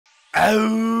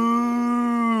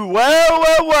Oh,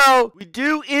 well. We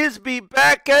do is be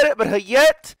back at it, but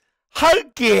yet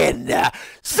again,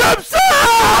 sub.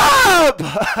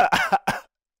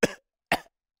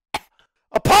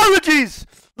 Apologies.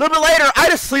 A little bit later, I had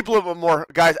to sleep a little bit more,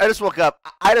 guys. I just woke up.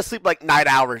 I had to sleep like 9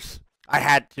 hours. I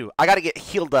had to. I got to get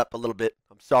healed up a little bit.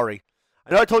 I'm sorry.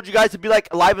 I know I told you guys to be like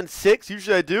alive in 6.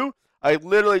 Usually I do. I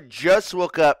literally just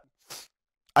woke up.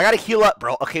 I got to heal up,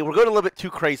 bro. Okay, we're going a little bit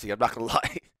too crazy. I'm not going to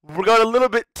lie. We're going a little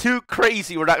bit too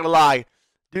crazy. We're not going to lie.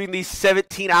 Doing these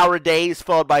 17-hour days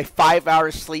followed by 5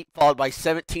 hours sleep followed by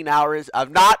 17 hours.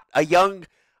 I'm a young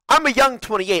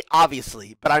 28,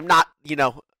 obviously, but I'm not,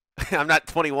 I'm not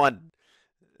 21.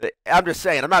 I'm just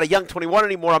saying, I'm not a young 21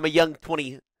 anymore. I'm a young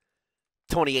 28.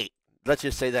 Let's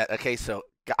just say that. Okay, so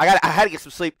I had to get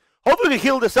some sleep. Hopefully we can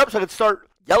heal this up so I can start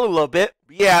yelling a little bit.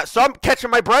 Yeah, so I'm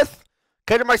catching my breath,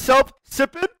 catching myself,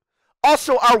 sipping.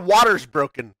 Also, our water's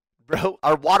broken, bro.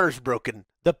 Our water's broken.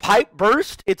 The pipe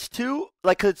burst. It's too,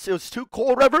 it was too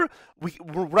cold, whatever.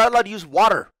 We're not allowed to use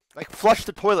water. Like, flush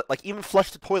the toilet. Like, even flush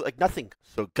the toilet. Like, nothing.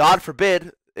 So, God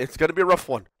forbid, it's going to be a rough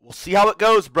one. We'll see how it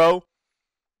goes, bro.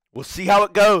 We'll see how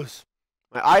it goes.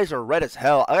 My eyes are red as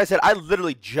hell. Like I said, I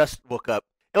literally just woke up.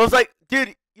 It was like, dude,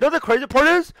 you know what the crazy part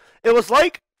is? It was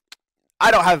like,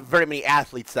 I don't have very many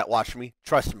athletes that watch me.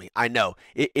 Trust me, I know.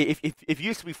 If you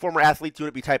used to be former athletes, you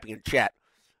wouldn't be typing in chat.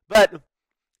 But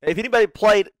if anybody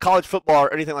played college football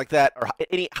or anything like that, or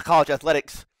any college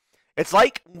athletics, it's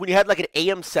like when you had like an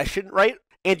AM session, right?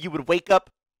 And you would wake up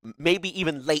maybe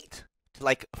even late to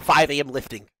like 5 AM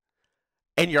lifting.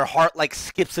 And your heart like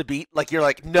skips a beat. Like you're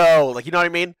like, no. Like, you know what I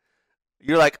mean?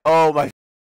 You're like, oh my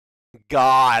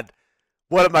God.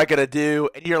 What am I going to do?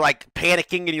 And you're like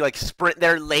panicking and you like sprint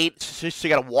there late. So you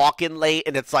got to walk in late.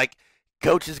 And it's like,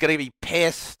 coach is going to be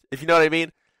pissed. If you know what I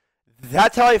mean?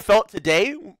 That's how I felt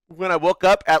today when I woke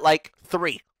up at like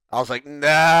 3. I was like,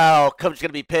 no, coach is going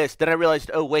to be pissed. Then I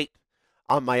realized, oh, wait.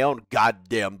 I'm my own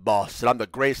goddamn boss. And I'm the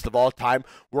greatest of all time,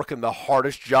 working the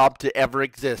hardest job to ever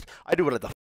exist. I do what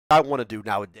the I want to do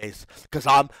nowadays, because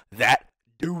I'm that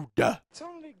dude. It's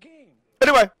only a game.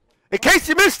 Anyway, in case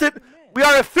you missed it, we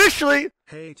are officially...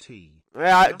 Hey, T.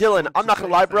 Yeah, Dylan, I'm not going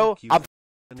to lie, bro. I'm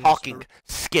talking.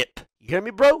 Skip. You hear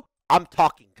me, bro? I'm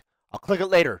talking. I'll click it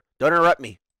later. Don't interrupt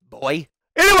me, boy.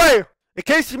 Anyway, in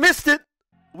case you missed it,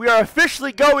 we are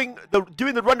officially doing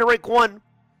the run to rank 1,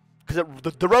 because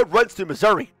the road runs through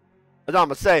Missouri. That's all I'm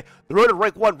going to say. The road to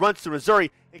rank 1 runs through Missouri.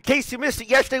 In case you missed it,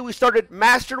 yesterday we started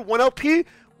Master 1 LP.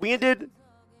 We ended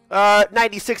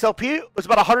 96 LP. It was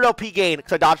about 100 LP gain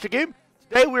because I dodged a game.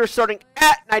 Today we are starting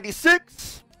at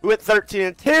 96. We went 13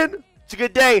 and 10. It's a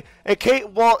good day. And Kate,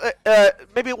 well,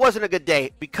 maybe it wasn't a good day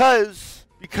because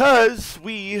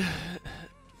we.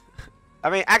 I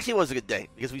mean, actually, it was a good day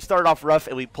because we started off rough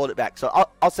and we pulled it back. So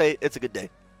I'll say it's a good day.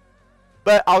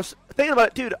 But I was thinking about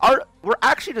it, dude. We're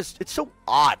actually it's so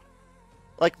odd.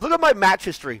 Like, look at my match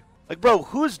history. Like, bro,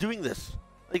 who is doing this?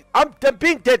 Like, I'm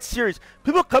being dead serious.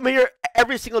 People come here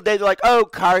every single day. They're like, oh,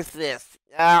 Karthus.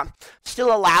 Still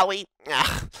a Lowy.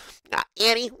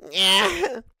 Annie.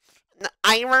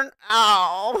 Iron.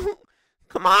 Oh.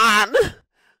 Come on.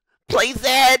 Play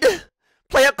Zed.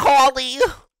 Play a Callie.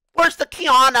 Where's the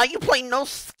Kiana? You play no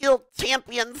skill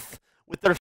champions. With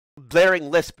their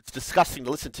blaring lisp. It's disgusting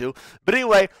to listen to. But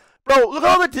anyway, bro, look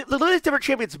at all these different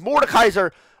champions.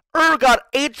 Mordekaiser, Urgot,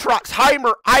 Aatrox,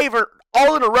 Heimer, Ivern,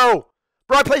 all in a row.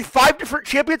 Bro, I played 5 different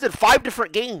champions in 5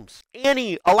 different games.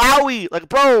 Annie, Alawi, like,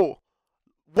 bro,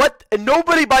 what? And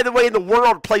nobody, by the way, in the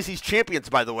world plays these champions,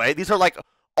 by the way. These are, like,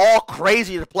 all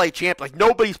crazy to play champ. Like,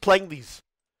 nobody's playing these.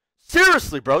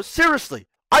 Seriously, bro, seriously.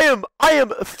 I am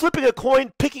flipping a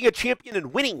coin, picking a champion,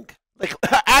 and winning. Like,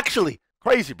 actually,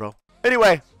 crazy, bro.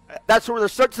 Anyway, that's where we're going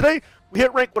to start today. We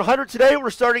hit rank 100 today.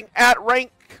 We're starting at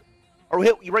rank, or we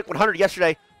hit rank 100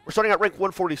 yesterday. We're starting at rank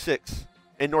 146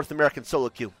 in North American solo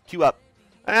queue. Queue up.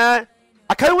 I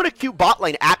kind of want to queue bot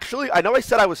lane, actually. I know I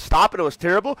said I would stop and it was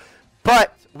terrible,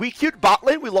 but we queued bot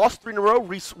lane. We lost 3 in a row.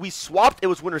 We swapped. It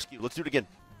was winner's queue. Let's do it again.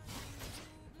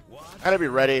 Gotta be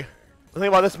ready. The thing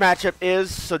about this matchup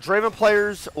is, so DRAVEN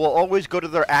players will always go to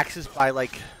their axes by,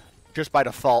 like, just by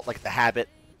default, like the habit.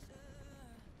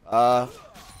 You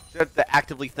have to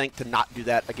actively think to not do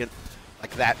that again,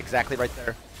 like that, exactly right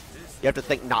there. You have to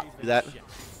think not to do that.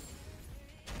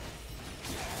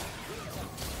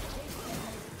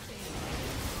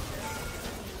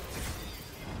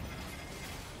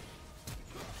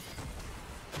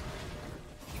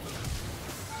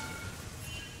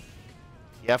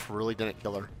 F really didn't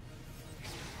kill her.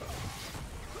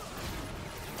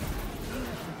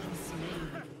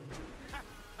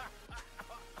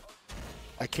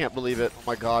 I can't believe it. Oh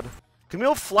my god.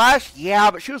 Camille flash,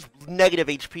 yeah, but she was negative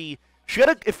HP. She had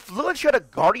a, it looked like she had a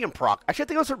Guardian proc. Actually, I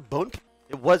think it was her bone.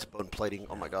 It was bone plating.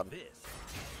 Oh my god.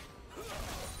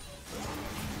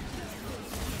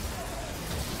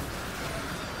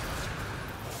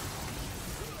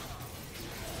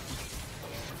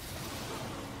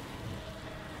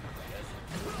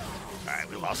 All right,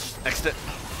 we lost. Next it.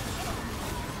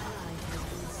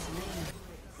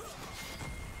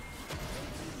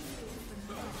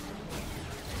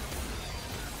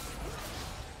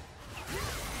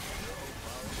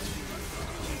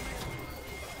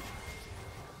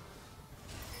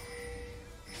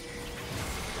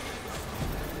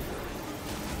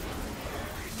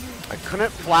 I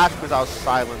couldn't flash because I was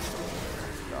silenced.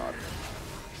 Oh, God.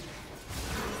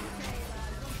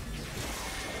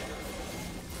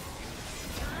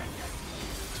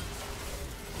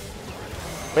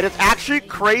 But it's actually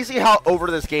crazy how over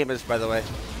this game is, by the way.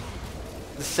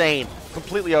 Insane.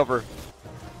 Completely over.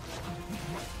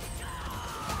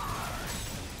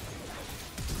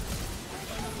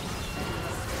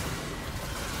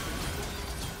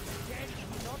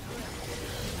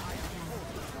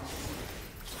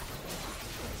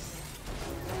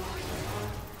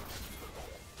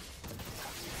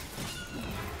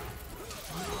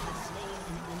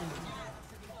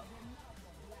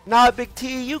 Nah, Big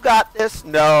T, you got this.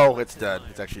 No, it's done.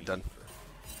 It's actually done.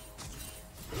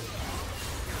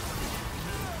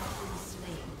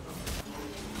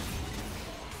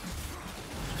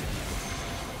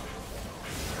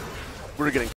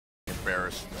 We're getting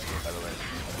embarrassed, by the way.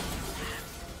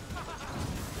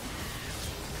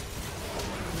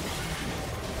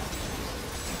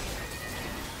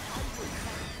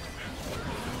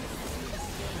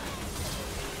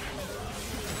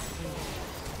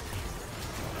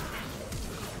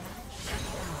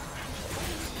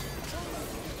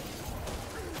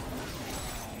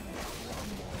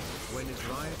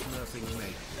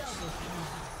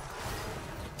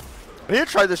 I need to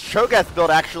try this Cho'Gath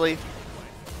build, actually.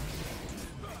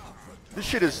 This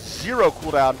shit is 0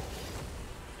 cooldown.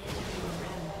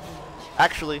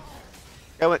 Actually,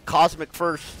 I went Cosmic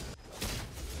first.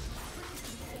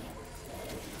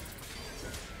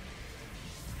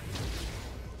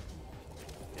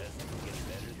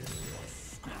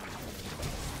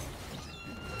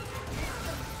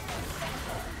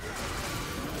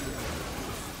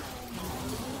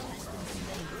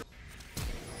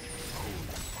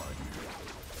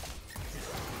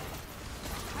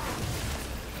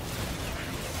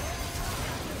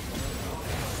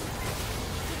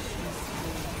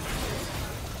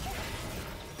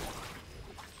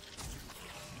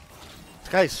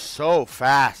 This guy's so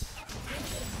fast.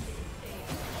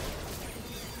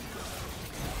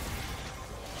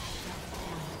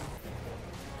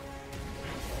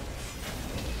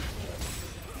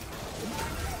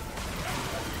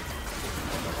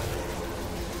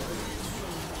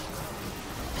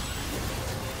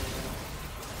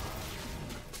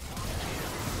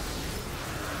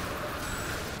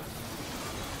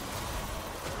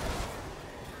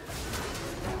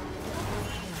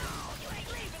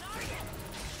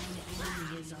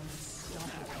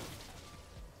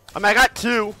 I mean, I got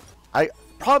 2.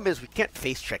 Problem is we can't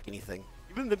face check anything.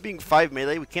 Even them being 5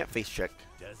 melee, we can't face check.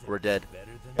 We're dead.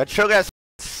 That Cho'Gath's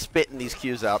spitting these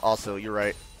Qs out. Also, you're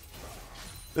right.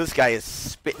 This guy is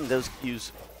spitting those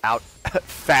Qs out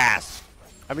fast.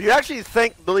 I mean, you actually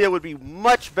think Lilia would be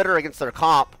much better against their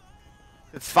comp.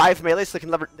 It's 5 melee, so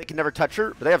they can never touch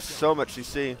her, but they have so much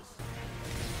CC.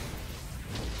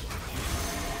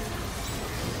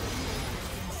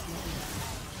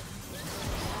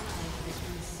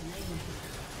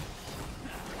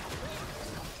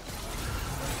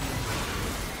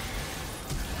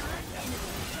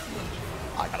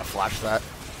 I gotta flash that.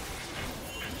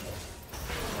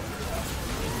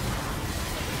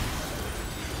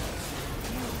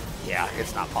 Yeah,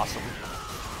 it's not possible.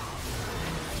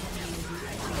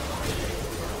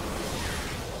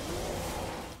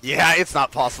 Yeah, it's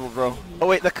not possible, bro. Oh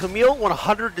wait, the Camille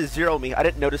 100 to 0 me. I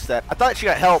didn't notice that. I thought she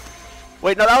got help.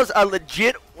 Wait, no, that was a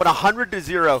legit 100 to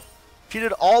 0. She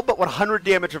did all but 100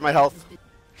 damage of my health.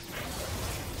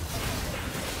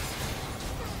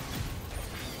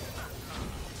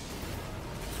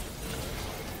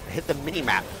 I hit the mini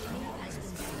map.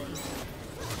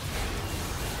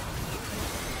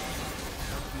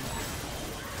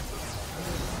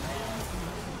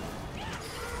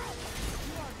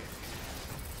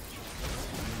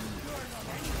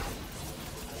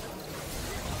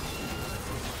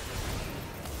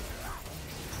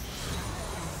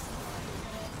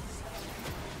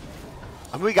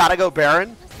 I mean, we gotta go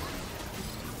Baron.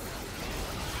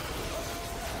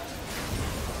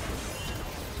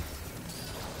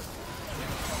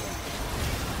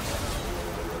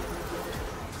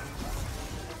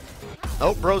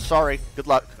 Oh, bro, sorry. Good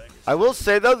luck. I will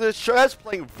say, though, this Shohaz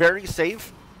playing very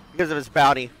safe because of his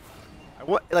bounty.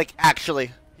 Like,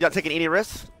 actually, you're not taking any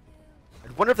risks?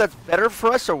 I wonder if that's better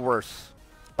for us or worse.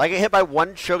 If I get hit by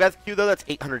one Shohaz Q, though, that's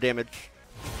 800 damage.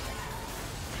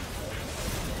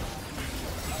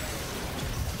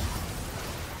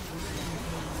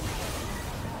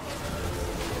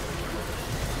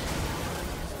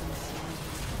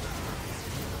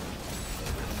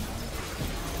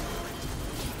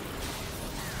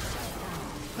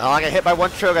 Oh, I got hit by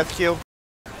one Shohaz Q.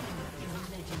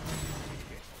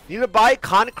 You need to buy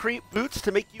concrete boots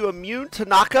to make you immune to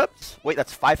knockups? Wait,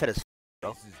 that's 5-headed.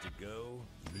 Bro.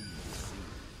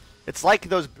 It's like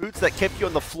those boots that kept you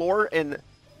on the floor in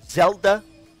Zelda.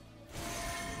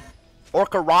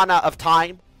 Ocarina of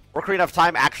Time. Ocarina of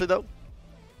Time, actually, though.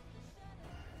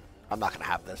 I'm not going to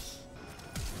have this.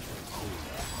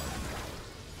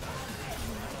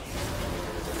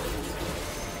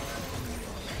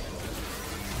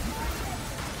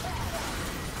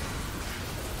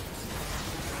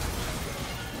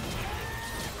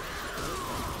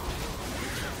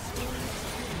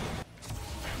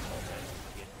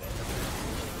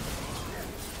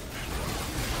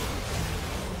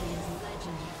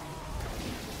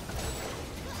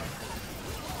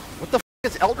 What the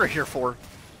f is Elder here for?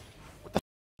 What the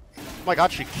f? Oh my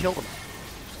god, she killed him.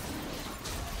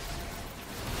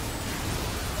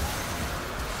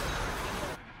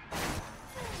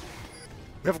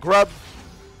 We have Grub.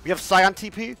 We have Scion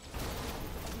TP.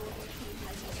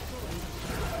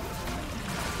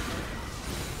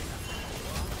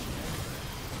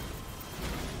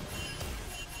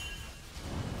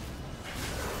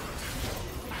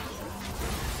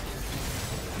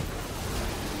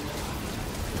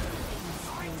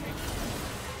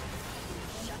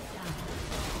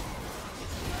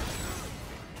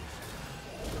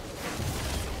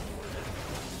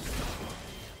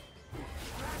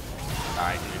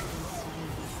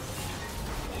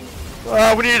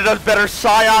 We needed a better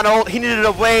Scion ult. He needed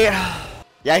a way.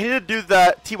 Yeah, he needed to do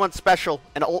the T1 special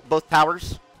and ult both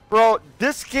towers. Bro,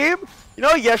 this game, you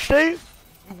know, yesterday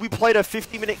we played a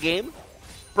 50-minute game.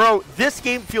 Bro, this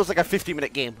game feels like a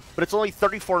 50-minute game, but it's only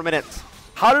 34 minutes.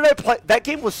 How did I play? That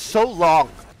game was so long.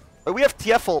 We have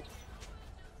TF ult.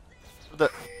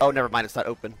 Oh, never mind. It's not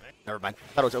open. Never mind.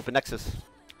 I thought it was open Nexus.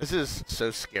 This is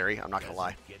so scary. I'm not going to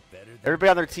lie. Everybody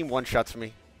on their team one-shots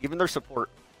me. Even their support.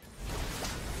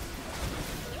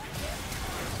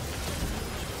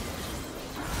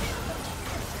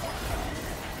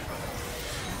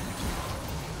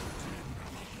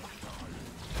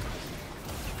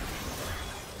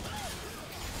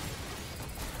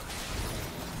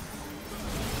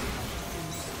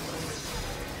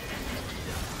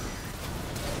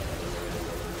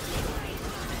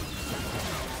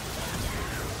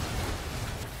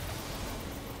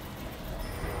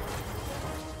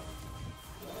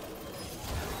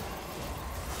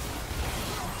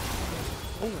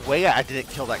 No way I didn't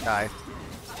kill that guy.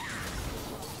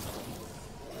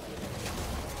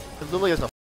 Lilia is a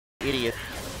idiot.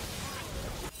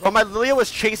 Bro, my Lilia was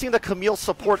chasing the Camille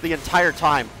support the entire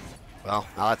time. Well,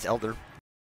 now that's Elder.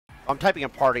 I'm typing in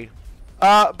party.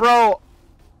 Bro,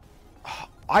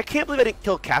 I can't believe I didn't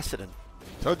kill Cassidon.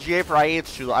 So GA for IE,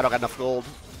 it's true. I don't got enough gold.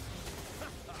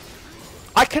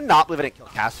 I cannot believe I didn't kill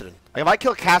Cassidon. Like, if I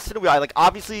kill Cassidon, like,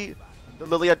 obviously, the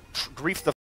Lilia griefs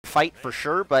the fight for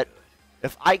sure, but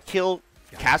if I kill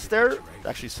Cass there,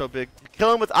 actually so big.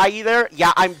 Kill him with IE there,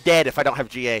 yeah, I'm dead if I don't have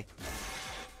GA.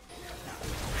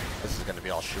 This is gonna be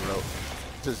all she-wrote.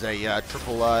 This is a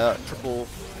triple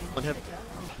one hit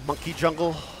monkey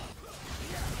jungle.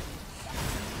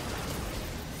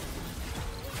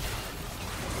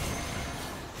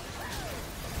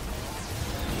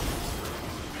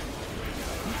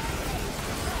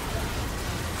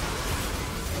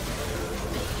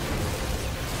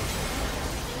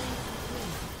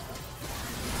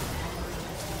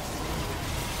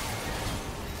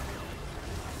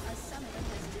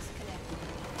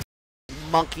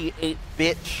 Monkey 8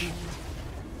 bitch.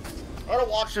 I gotta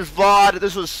watch this VOD.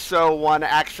 This was so one,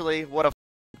 actually. What a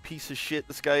piece of shit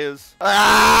this guy is.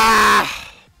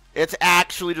 Ah! It's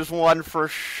actually just one for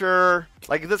sure.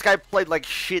 Like, this guy played like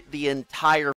shit the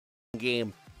entire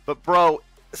game. But, bro,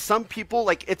 some people,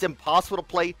 like, it's impossible to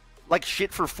play like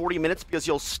shit for 40 minutes because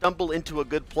you'll stumble into a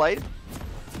good play.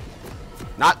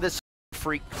 Not this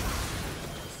freak.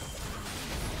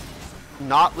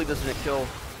 Not leave this in a kill.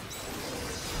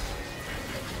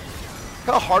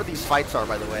 Look how hard these fights are,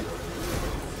 by the way.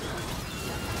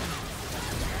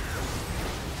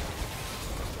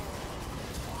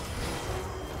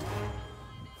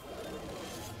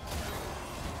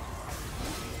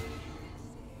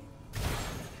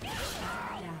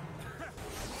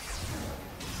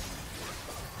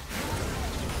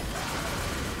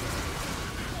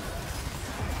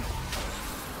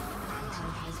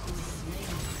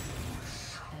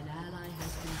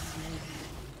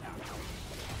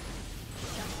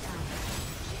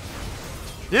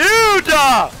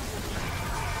 Buddha!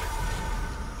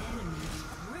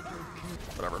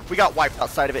 Whatever. We got wiped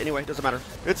outside of it anyway. Doesn't matter.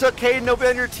 It's okay. Nobody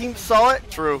on your team saw it.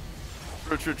 True.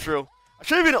 True, true, true. I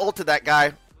should have even ulted that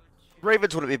guy.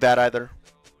 Ravens wouldn't be bad either.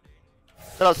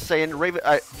 That's what I was saying. Raven.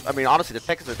 I mean, honestly, the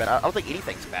tech isn't bad. I don't think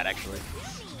anything's bad, actually.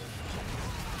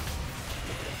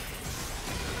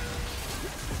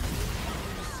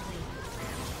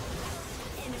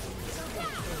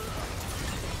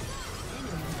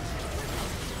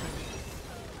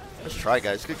 Nice try,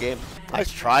 guys. Good game.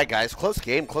 Nice try, guys. Close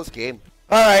game. Close game.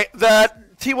 All right.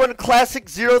 That T1 Classic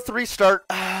 0-3 start.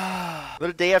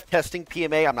 Another day of testing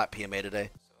PMA. I'm not PMA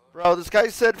today. Bro, this guy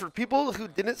said, for people who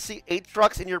didn't see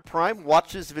Aatrox in your prime,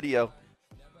 watch this video.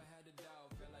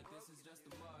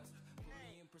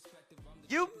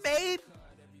 You made...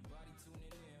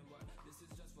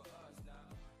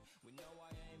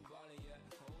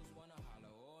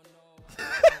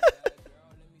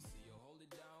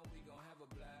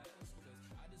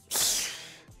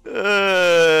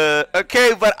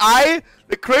 Okay, but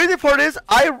the crazy part is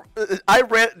I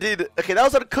ran, dude. Okay, that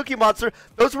was on a Cookie Monster.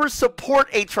 Those were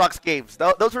support Aatrox games.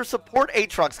 Those were support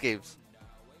Aatrox games.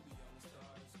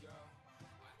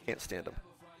 Can't stand him.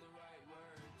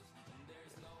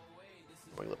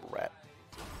 My little rat.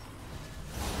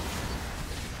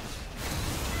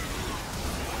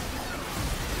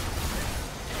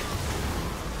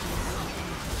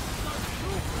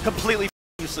 Completely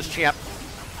useless champ.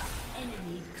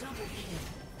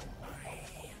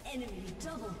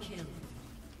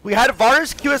 We had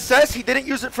Varus QSS, he didn't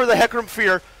use it for the Hecarim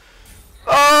Fear.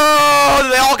 Oh,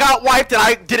 they all got wiped and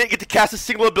I didn't get to cast a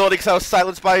single ability because I was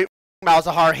silenced by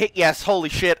Malzahar. Hit yes, holy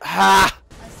shit. Ha!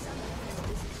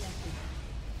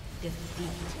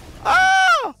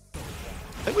 Ah!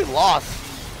 I think we lost.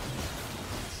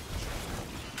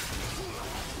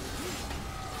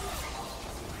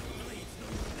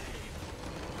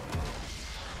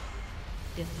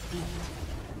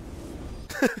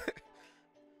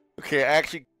 Okay, I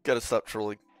actually gotta stop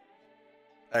trolling.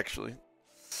 Actually,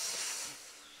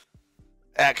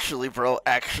 bro,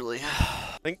 actually.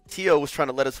 I think Tio was trying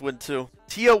to let us win too.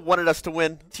 Tio wanted us to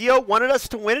win. Tio wanted us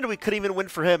to win and we couldn't even win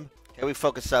for him. Okay, we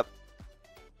focus up.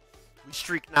 We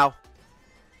streak now.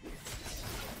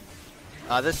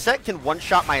 This set can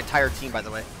one-shot my entire team, by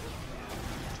the way.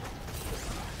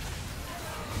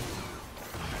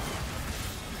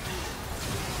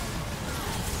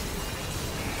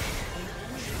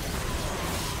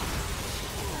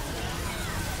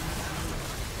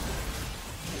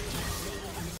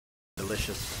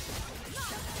 Delicious.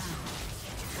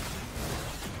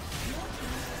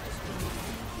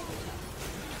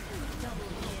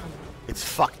 It's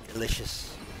fucking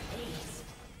delicious.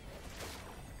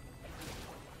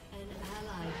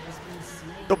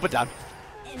 Don't put down.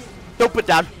 Don't put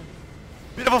down.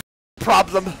 Bit of a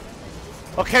problem.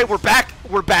 Okay, we're back.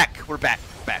 We're back. We're back.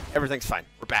 Back. Everything's fine.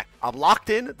 We're back. I'm locked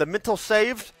in. The mental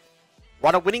saved. We're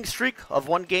on a winning streak of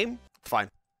 1 game. It's fine.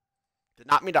 Did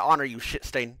not mean to honor you, shit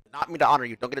stain. Did not mean to honor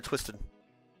you. Don't get it twisted.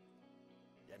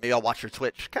 Yeah, maybe I'll watch your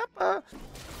Twitch. Kappa.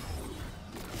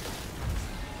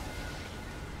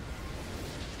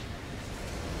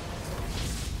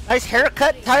 Nice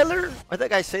haircut, Tyler. Why'd that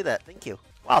guy say that? Thank you.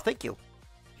 Wow, thank you.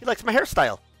 He likes my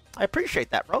hairstyle. I appreciate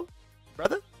that, bro.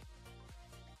 Brother.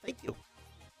 Thank you.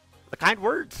 The kind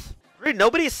words. Really,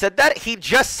 nobody said that. He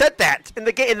just said that in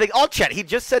the alt chat. He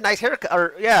just said nice haircut,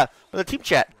 or yeah, in the team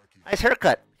chat. Nice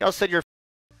haircut. He also said you're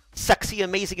sexy,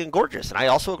 amazing, and gorgeous, and I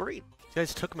also agreed. You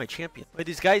guys took my champion. Wait,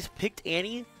 these guys picked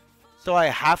Annie, so I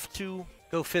have to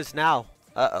go Fizz now.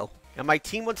 Uh-oh. And my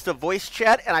team wants to voice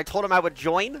chat, and I told him I would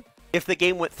join if the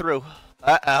game went through.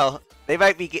 Uh-oh. We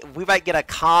might get a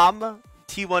calm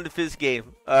T1 Fizz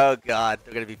game. Oh, God.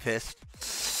 They're going to be pissed.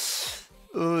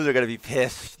 Ooh, they're going to be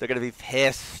pissed. They're going to be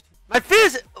pissed. My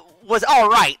Fizz was all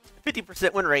right.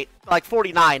 50% win rate, like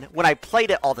 49, when I played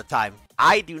it all the time.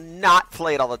 I do not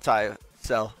play it all the time,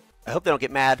 so I hope they don't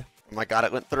get mad. Oh my God,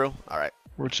 it went through. All right.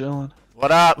 We're chilling.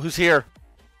 What up? Who's here?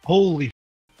 Holy.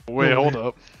 Wait, hold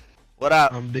up. What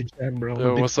up? I'm big fan, bro.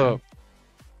 Yo, what's up?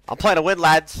 I'm playing to win,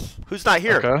 lads. Who's not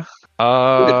here? Okay.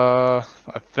 I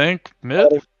think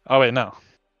mid. Oh wait, no.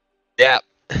 Yeah.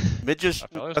 Mid just.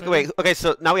 Okay, wait. Okay,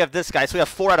 so now we have this guy. So we have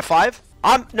 4 out of 5.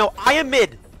 I am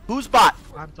mid. Who's bot?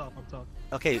 I'm top.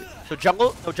 Okay, so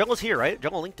jungle. No, jungle's here, right?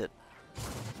 Jungle linked it.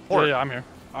 Yeah, I'm here.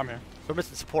 I'm here. We're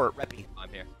missing support. Reppy. I'm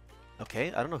here.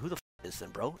 Okay, I don't know who the f is then,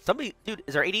 bro. Somebody, dude,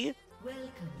 is there 80?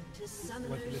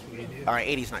 All right,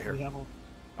 80's not here. All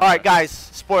right, guys.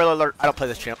 Spoiler alert. I don't play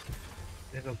this champ.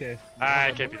 It's okay.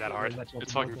 It can't be that hard.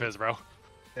 It's fucking Fizz, bro.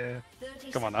 Yeah.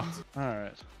 Come on now. All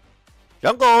right.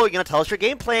 Jungle, you gonna tell us your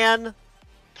game plan?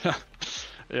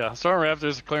 Yeah, starting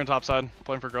Raptors, clearing top side,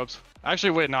 playing for Grubs.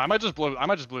 Actually, wait, no, I might just blue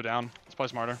down. It's probably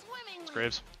smarter. It's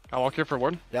Graves. I'll walk here for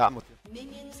ward. Yeah, I'm with you.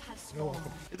 You're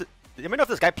welcome. Let me know if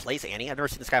this guy plays Annie. I've never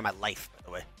seen this guy in my life, by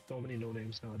the way. So many no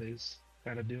names nowadays.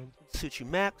 Kind of do. Suit you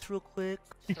Max real quick.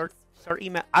 Start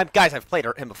Emax. Guys, I've played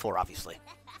him before, obviously.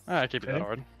 I can't be that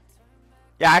hard.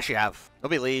 Yeah, I actually have.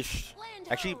 Nobody leash.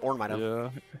 Actually, Orn might have. Yeah.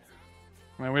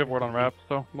 I mean, we have ward on Rap,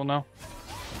 so we'll know.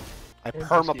 I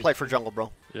perma play for jungle,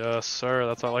 bro. Yes, sir.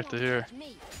 That's what I like to hear.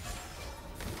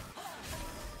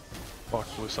 Fuck,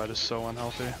 blue side is so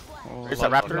unhealthy. Oh, Is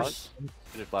that Raptors?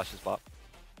 He did flash his bot.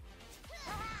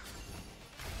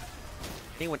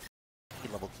 Anyone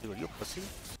level 2? Are you a pussy?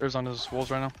 There's on his wolves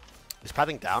right now. He's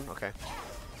pathing down? Okay.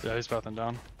 Yeah, he's pathing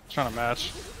down. He's trying to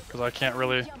match, because I can't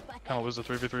really kind of lose the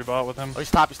 3v3 bot with him. Oh,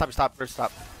 stop. Where's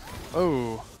stop?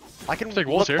 Oh. I can take look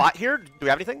wolves here. bot here. Do we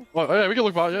have anything? Oh, yeah, we can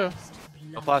look bot, yeah.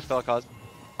 No flash, fell cause.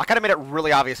 I kind of made it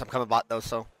really obvious I'm coming bot, though,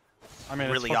 so. I mean,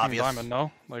 really it's fucking obvious. diamond,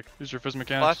 no? Like, use your fizz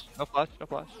mechanics. Flash, no flash, no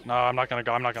flash. No, I'm not gonna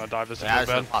go. I'm not gonna dive. This is Yeah, so this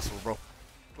bad. is impossible, bro.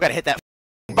 We gotta hit that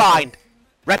bind.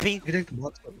 Reppy. You can take the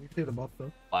bot though. You can take the bot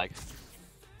though. Flag.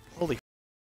 Holy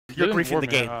He You're didn't griefing ward the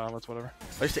me. game. That's whatever.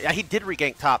 Yeah, he did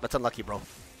regank top. That's unlucky, bro.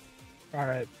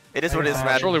 Alright. It is what it is,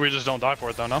 man. Surely we just don't die for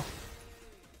it, though, no? I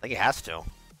think he has to.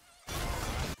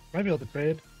 Might be able to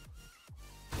trade.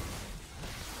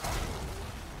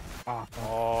 Ah, fuck.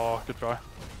 Oh, good try.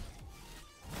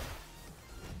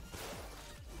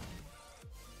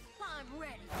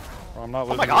 Oh, I'm not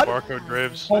losing my God. the barcode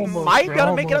Graves. Almost, Am I bro,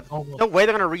 gonna make it up? almost. No way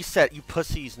they're gonna reset, you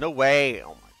pussies. No way.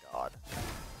 Oh my god.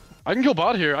 I can kill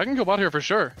bot here. I can kill bot here for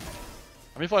sure.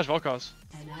 Let me flash Vel'Koz.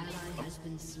 An ally has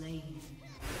been slain.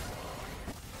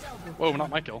 Whoa, not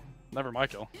my kill. Never my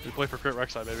kill. We play for crit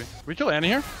Rek'Sai, baby. We kill Annie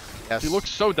here? Yes. He looks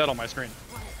so dead on my screen.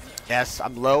 Yes,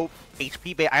 I'm low.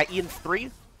 HP, I Ian 3.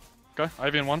 Okay,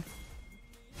 Ivy in 1.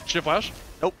 Shift flash.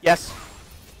 Nope, yes.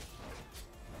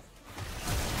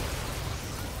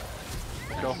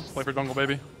 Go. Play for jungle,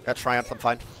 baby. Got Triumph, I'm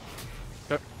fine.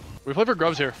 Okay. We play for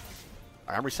Grubs here.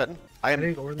 Alright, I'm resetting. I I am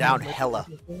think Ornn down might be hella.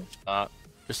 able to-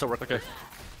 Just so work. Okay.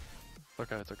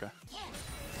 Okay, it's okay.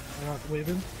 I'm not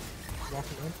waving.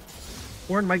 Walking on.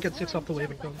 Ornn might get 6 off the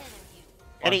waving come.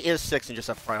 And he is 6 and just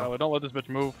have Triumph. Oh, don't let this bitch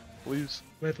move, please.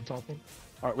 Right at the top one.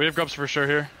 Alright, we have Grubs for sure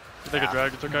here. We take Yeah. a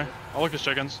drag, it's okay. I'll look at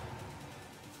chickens.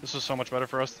 This is so much better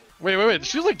for us. Wait.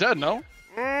 She's like dead, no?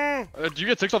 Did you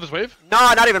get 6 off this wave? No,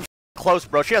 not even close,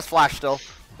 bro. She has flash still.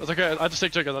 That's okay. I just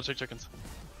take chickens. I'll take chickens.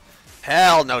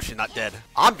 Hell no, she's not dead.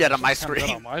 I'm dead on my I'm dead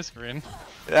screen. on my screen.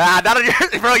 Ah, not on your,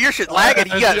 bro. Your shit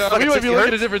lagging. You got Yeah, fucking we might 60 be looking at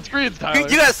hertz. different screens, Tyler.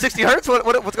 You got 60 hertz.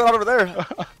 What's going on over there?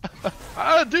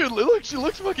 Ah, dude, look, she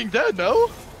looks fucking dead, no?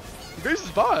 Grace is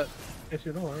bot. If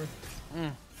you know her.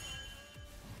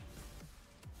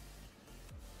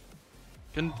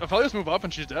 Can Aphelios move up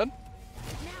and she's dead?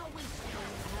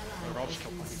 Whatever, I'll just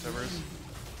kill fucking Tivers.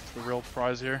 It's the real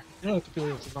prize here. You know,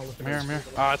 it's not looking Come here.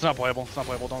 Ah, it's not playable. It's not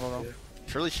playable. Don't.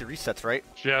 Surely she resets, right?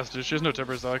 She has to. She has no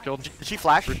Tivers though. I killed. Did she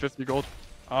flash? 350 gold.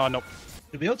 Nope.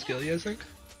 Did we outscale you, I think?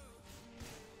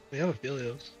 We have a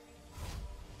Philios.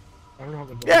 I don't know how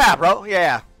good. Yeah, bro.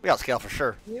 Yeah. We outscale for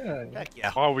sure. Yeah. Heck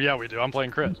yeah. Oh yeah, we do. I'm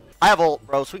playing crit. I have ult,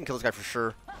 bro, so we can kill this guy for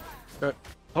sure. Okay.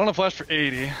 I don't have flash for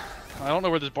 80. I don't know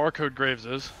where this barcode Graves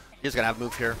is. He's gonna have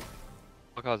move here.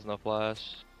 Fell cause no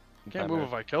flash. Can't move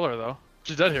if I kill her though.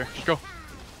 She's dead here. Just go.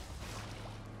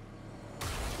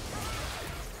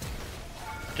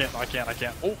 I can't.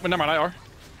 Oh, but never mind. I are.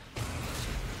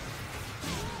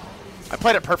 I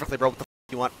played it perfectly, bro. What the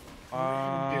f you want?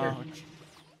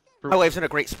 My wave's in a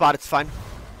great spot. It's fine.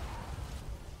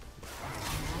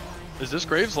 Is this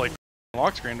Graves like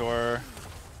lock screened or?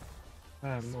 I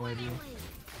have no idea.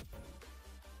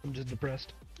 I'm just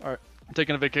depressed. Alright, I'm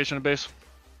taking a vacation at base.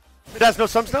 It has no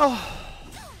sums now.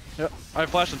 Yep, I have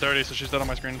flash in 30, so she's dead on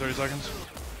my screen in 30 seconds.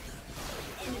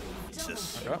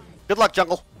 Jesus. Okay. Good luck,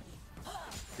 jungle.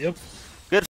 Yep.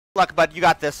 Good luck, bud. You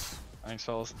got this. Thanks,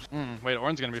 fellas. Wait,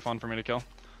 Ornn's gonna be fun for me to kill.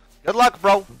 Good luck,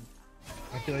 bro.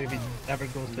 I feel like if he ever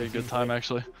goes to Be a good time,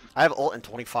 actually. I have ult in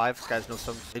 25. This guy's no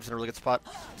sums. Wave's in a really good spot.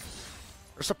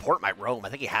 Or support my roam. I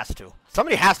think he has to.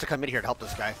 Somebody has to come in here to help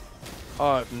this guy.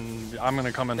 I'm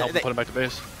gonna come and help him put him back to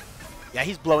base. Yeah,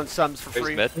 he's blowing sums for Graves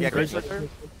free. mid? Yeah, Graves mid. I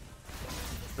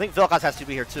think Vel'Koz has to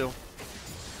be here too.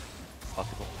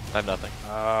 Possible. I have nothing.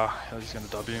 He's gonna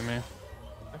W me.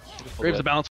 Graves a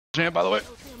balance champ, by the way.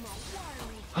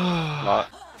 Not.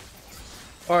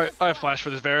 Alright, I have flash for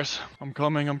this Varus. I'm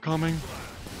coming.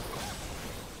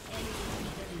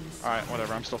 Alright,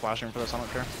 whatever. I'm still flashing for this. I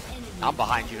don't care. I'm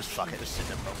behind you. Just fuck it. Just sit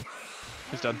there, bro.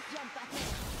 He's dead.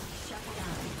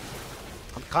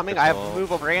 I'm coming. I have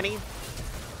move over Annie.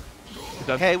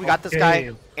 Dead. Okay, we got this guy.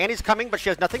 Damn. Annie's coming, but she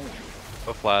has nothing.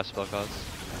 No flash, spell cause.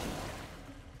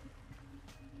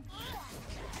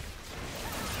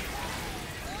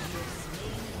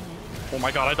 Oh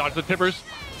my god, I dodged the tippers.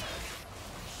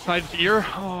 Side ear.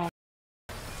 Oh.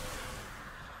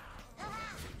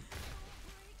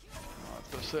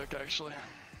 That's so sick, actually.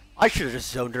 I should have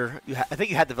just zoned her. I think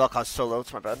you had the Vel'Koz solo.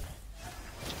 It's my bad.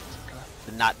 Okay.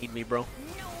 Did not need me, bro.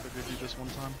 Maybe do this one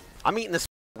time. I'm eating this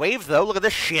wave though. Look at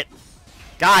this shit.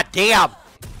 God damn. We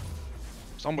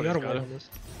Somebody's gotta got win it. on this.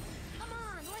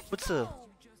 What's the?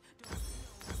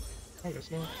 I guess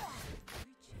not.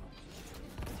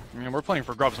 I mean, we're playing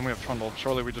for grubs and we have Trundle.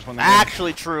 Surely we just win the game.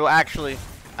 Actually, true. Actually.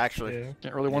 Yeah.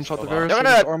 Can't really one-shot the They're Varus. They're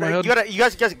so just arm my head. gonna. You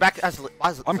guys back.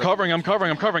 I'm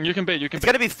covering. You can bait. It's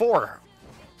gonna be 4.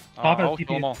 Top has I'll kill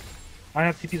them all. I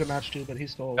have TP the match too, but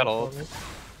he's still Got alive ult. for me.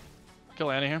 Kill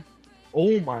Annie here.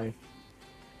 Oh my.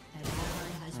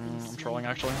 I'm trolling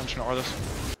actually. I'm just gonna R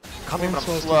this. Coming, but I'm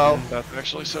slow. slow. That's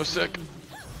actually so sick.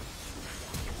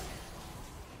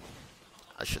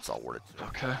 That shit's all worth it.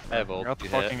 Okay. I have ult. Got the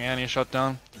You hit. fucking Annie shut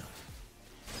down.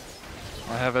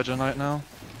 I have Edge of Night now.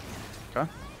 Okay.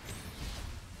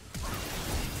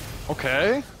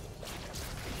 Okay.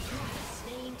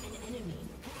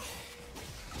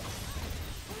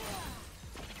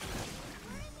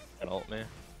 Can ult me.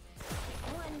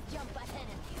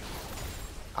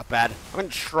 Not bad. I'm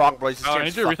in strong, boys. This Oh, I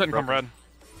team's need you to reset and fucking come red.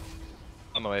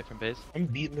 I'm away from base. I'm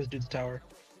beating this dude's tower.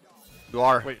 broken. You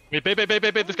are. Wait,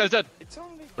 bait. This guy's dead.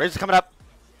 Raze is coming up.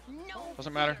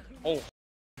 Doesn't matter. Oh,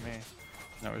 me.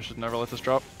 No, we should never let this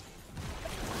drop.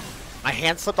 My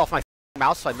hand slipped off my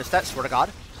mouse, so I missed that. Swear to God.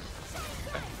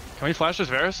 Can we flash this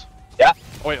Varus? Yeah.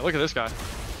 Oh wait, look at this guy.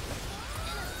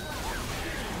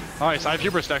 Nice, I have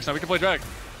hubris stacks now. We can play drag.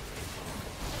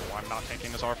 Oh, I'm not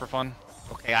taking this R for fun.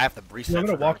 Okay, I have to reset. I'm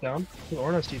gonna for walk that. down.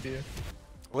 Orna's TP.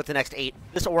 With the next 8.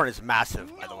 This Orin is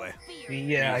massive, by the way.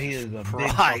 Yeah, he is a big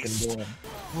Christ. fucking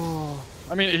boy.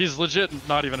 I mean, he's legit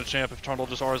not even a champ if Trundle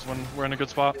just R's when we're in a good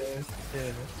spot.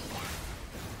 Yeah.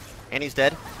 And he's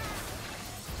dead.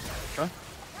 Okay.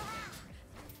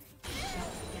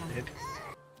 Big.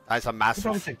 Guys, I'm I'll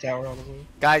probably massive. take tower, honestly.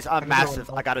 Guys, I'm I'm massive.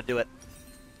 going I gotta do it.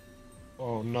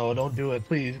 Oh no, don't do it,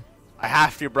 please. I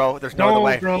have to, bro. There's no other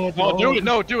way. bro. Well, do it.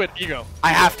 No, do it. Ego.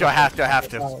 I have to.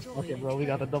 Okay, bro, we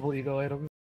got a double ego item.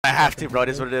 I have to, bro. It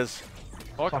is what it is.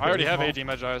 Fuck, I Fuck it, already have well. AD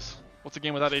Medjai's. What's a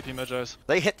game without AP Medjai's?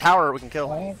 They hit tower, we can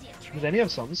kill. Does any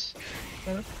have sums?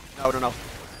 No.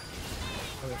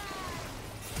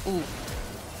 Ooh.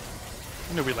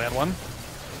 I knew we land one.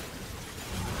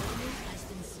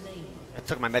 I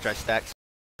took my Medjay stacks.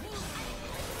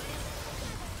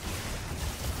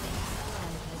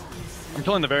 I'm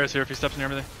killing the Varus here if he steps near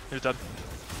me. He's dead.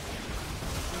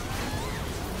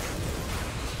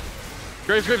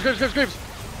 Graves!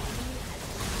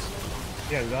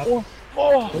 Yeah, we got it.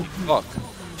 Oh! Fuck.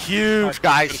 Huge,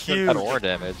 guys. That Huge. ore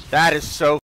damage. That is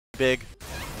so big.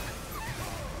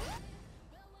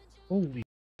 Holy.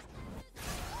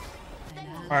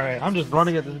 Alright, I'm just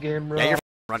running at this game, bro. Yeah, you're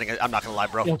running it. I'm not gonna lie,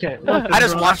 bro. Okay. I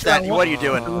just watched that. What are you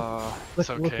doing? It's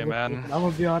okay, man. I'm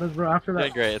gonna be honest, bro. After Yeah,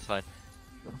 that, great, it's fine.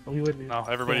 we win. No,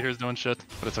 everybody here's doing shit,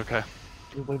 but it's okay.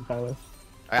 We win, Tyler.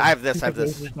 I have this. I have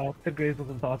this. Ted Graves was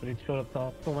on top and he showed up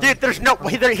top. Oh my Dude, there's no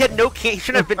way. He had no king. He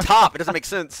shouldn't have been top. It doesn't make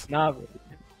sense. Nah, bro.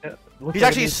 Look He's at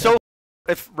actually this. so.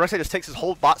 If Rek'Sai just takes his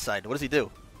whole bot side, what does he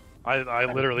do? I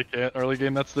literally can't early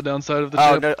game. That's the downside of the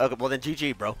Oh chip. no. Okay, well then,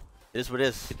 GG, bro. It is what it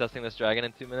is. Keep testing this dragon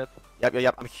in 2 minutes.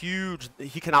 Yep. I'm huge.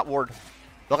 He cannot ward.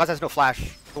 Vel'Koz has no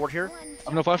flash. Ward here.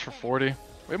 I'm gonna flash for 40.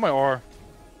 Wait, my R.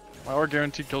 My R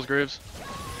guaranteed kills Graves.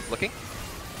 Looking?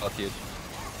 Oh, it's huge.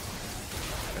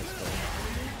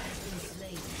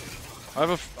 I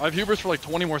have hubris for like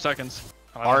 20 more seconds.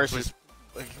 I R don't is sleep. just.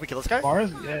 Can we kill this guy? Bars?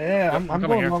 Yeah, Yep, I'm I'm coming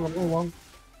going here. long, I'm going long.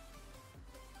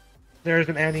 There's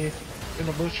an Annie in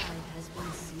the bush.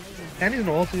 Annie's an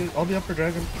ulti. I'll be up for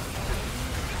dragon.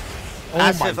 Oh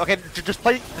Massive. my. Okay, just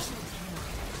play. Just,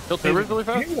 Kill Tibbers really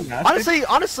fast?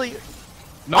 honestly,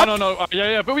 No.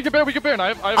 Yeah, but we can bear, and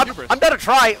I have hubris. I'm gonna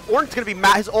try. Orin's gonna be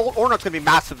his old Orn's gonna be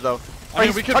massive though. I mean,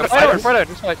 He's we could trying to fight fight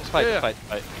him. us. Just fight. Yeah. Fight.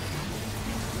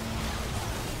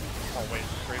 Oh wait,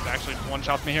 Graves actually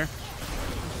one-shots me here.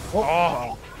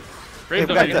 Oh. Graves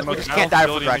we doesn't got get this. the We most just can't die for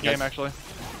ability in the drag, game, guys. actually.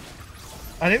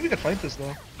 I think we could fight this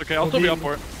though. Okay, I'll still be up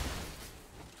for it.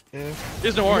 Yeah. He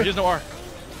has no R.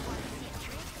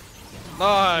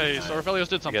 Nice! Aurelius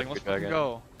did something. get Let's the fucking dragon.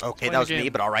 go. Okay, Play that was the me,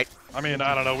 game. but all right. I mean,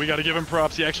 I don't know. We gotta give him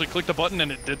props. He actually clicked the button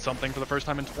and it did something for the first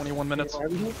time in 21 minutes.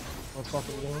 Let's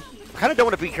fucking go. I kind of don't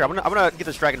want to be here. I'm gonna get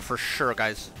this dragon for sure,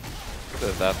 guys. If it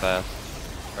was that fast.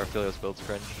 Aurelius builds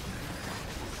cringe.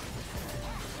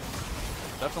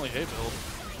 definitely hate build.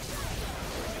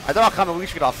 I thought I'll come and we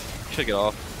should get off. Should get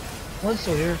off. One's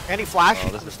still here. Any flash? Oh,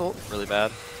 this is Still. really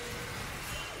bad.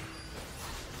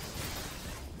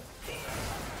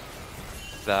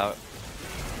 He's out.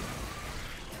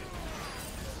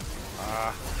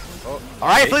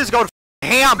 Alright, please go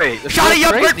ham. This is Shotty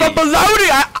up crazy. from below me.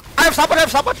 I have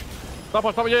stopwatch, Stop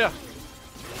on, yeah.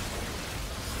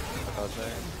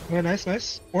 Yeah, nice,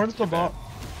 nice. Orange still bot.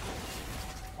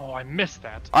 Oh, I missed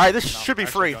that. Alright, this No, should be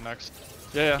actually free. go next.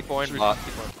 Yeah. Keep going, Should be- bot.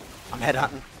 Keep going. I'm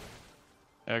headhunting.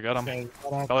 Yeah, got him. Okay,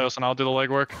 got out. Helios and I'll do the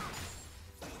legwork.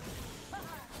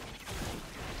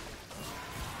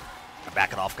 I'm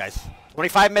backing off, guys.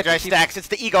 25 mid stacks. It's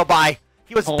the ego buy.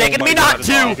 He was Oh begging my me God, not it's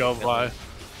to. Ego buy.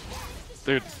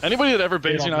 Dude, anybody that ever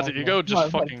begs you not to ego,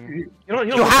 just fucking.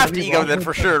 You have to ego then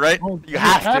for sure, right? You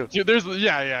have to. There's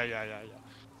yeah.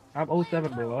 I'm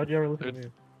 07, bro. Why'd you ever listen to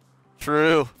me?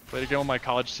 True. Played a game on my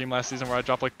college team last season where I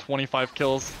dropped like 25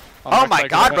 kills. on Oh Rec my Tag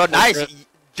god, and bro, I went nice. for it.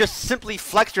 Just simply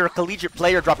flex your collegiate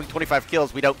player dropping 25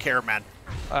 kills. We don't care, man.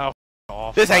 Oh, f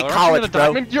off. This ain't Tyler. college, Aren't you bro.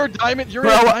 diamond? You're a diamond. You're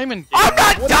Bro, a diamond. I'm gamer.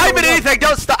 not What is diamond going on? anything.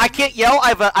 Don't stop. I can't yell.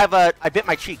 I bit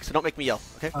my cheek, so don't make me yell.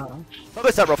 Okay.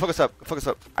 Focus up, bro. Focus up. Focus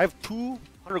up. I have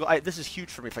 200 gold. This is huge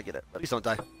for me if I get it. At least don't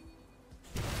die.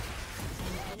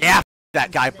 Yeah, f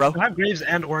that guy, bro. I have Graves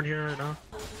and Orn here right now.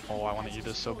 Oh, I want to eat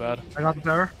this so bad. I got the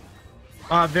power.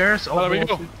 Varus. Oh, there we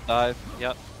go. Dive.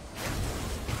 Yep.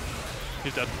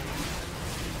 He's dead.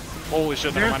 Holy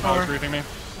shit, never mind how he's griefing me.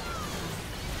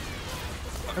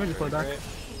 Let me just play back.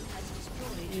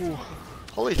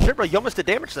 Holy shit, bro. You almost did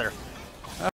damage there.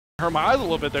 Hurt my eyes a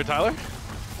little bit there, Tyler.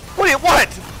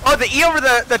 What? Oh, the E over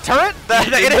the turret?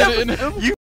 In him.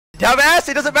 You dumbass.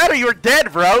 It doesn't matter. You were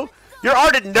dead, bro. Your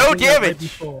R did no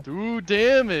damage. 2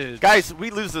 damage. Guys, we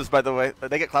lose this, by the way.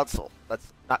 They get Cloud Soul. That's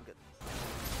not good.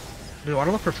 Dude, I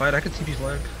don't look for fight. I can see these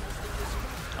legs.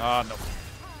 No.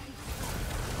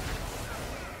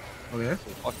 Okay.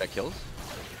 Fuck, that kills.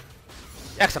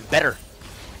 Yeah, 'cause I'm better.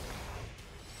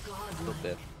 Still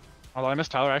dead. Although I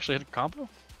missed Tyler actually hit a combo.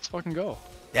 Let's fucking go.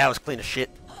 Yeah, it was clean as shit.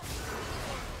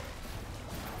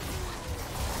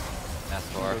 That's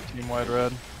far. Team wide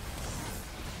red.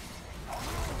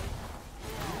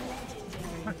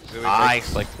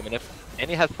 Nice. Like 2 minutes. And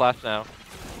he has flash now.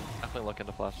 Definitely look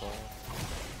into flash roll.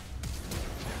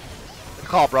 Good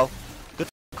call, bro. Good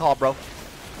call, bro.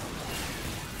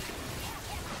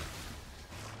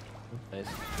 Nice.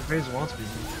 The Graves wants me.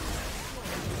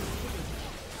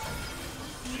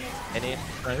 Any?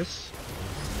 Nice.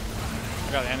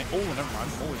 I got Annie. Oh, never mind.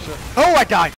 Holy shit. Oh, I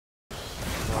died.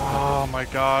 Oh my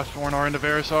gosh. Ornar into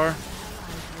Verisar.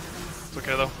 It's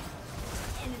okay though.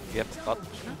 Yep. Oh.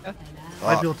 Yeah.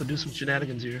 Might be able to do some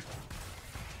shenanigans here.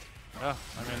 Yeah,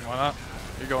 I mean, why not?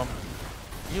 Here you go.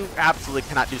 You absolutely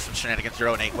cannot do some shenanigans your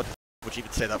own 8. What the would you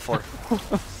even say that for?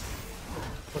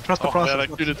 But trust the Oh, process. yeah,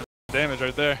 that did damage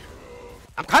right there.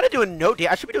 I'm kind of doing no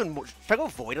damage. I should be doing more. Should I go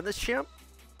Void on this champ?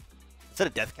 Instead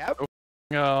of Death Cap?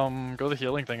 Go the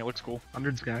healing thing. It looks cool.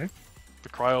 100's guy. The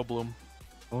Cryo Bloom.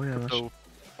 Oh yeah. So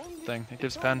thing. It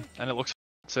gives pen, and it looks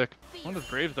sick. When does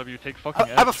Graves W take I fucking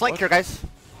have a edge? flank What? here, guys.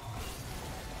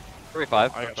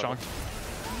 35. I got chunked.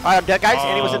 Alright, I'm dead, guys.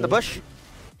 Annie was in the bush.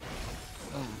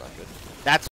 Not good.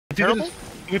 That's If you terrible.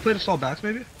 can we play the stall backs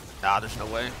maybe? Nah, there's no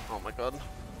way. Oh my god.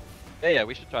 Yeah,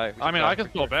 we should try. We I should mean, try I can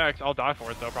for pull sure. back. I'll die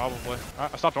for it though, probably.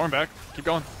 I stopped Orn back. Keep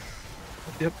going.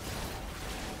 Yep.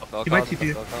 Oh, He might Falcons, TP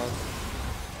you. Falcons.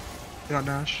 I got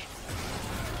Nash.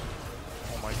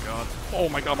 Oh my god. Oh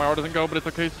my god, my R doesn't go, but it's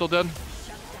okay. It's still dead.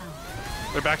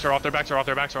 Their backs are off. Their backs are off.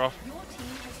 Their backs are off.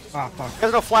 Ah fuck.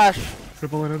 There's no flash.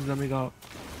 Triple innings, then we got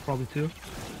probably 2.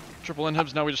 Triple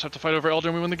inhibs. Now we just have to fight over Elder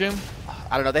and we win the game.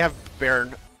 I don't know. They have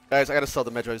Baron. Guys, I gotta sell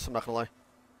the Medjoys. I'm not gonna lie.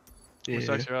 Yeah. What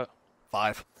stacks you at?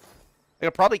 5. I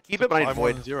could probably keep it, but I need 5 more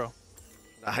Void. than 0.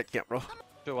 Nah, I can't, bro.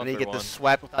 Do I one need to through get one. this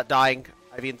sweat without dying.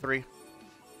 IV in 3.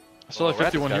 I still have We're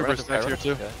at this 51 guy, here we're at versus this guy, stacks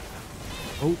we're here at too. this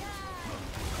guy. Oh.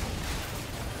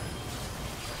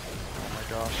 Oh my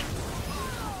gosh.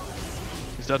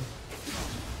 He's dead.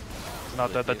 He's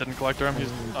not dead. That didn't collect him.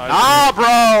 He's. Ah,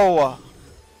 bro!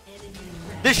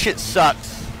 This shit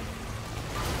sucks.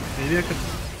 Maybe I could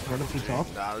run him through top.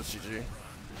 Nah, that's GG.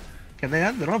 Can they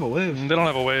end? They don't have a wave. They don't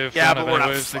have a wave. Yeah, They don't but have we're any not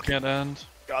waves. They fucking- can't end.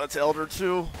 God, it's Elder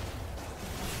too.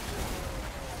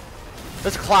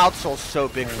 This Cloud Soul's so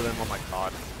big for them. Oh my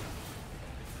god.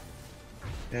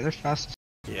 Yeah, they're fast.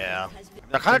 Yeah.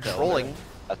 They're kind of trolling.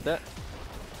 That's it.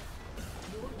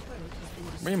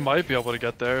 We might be able to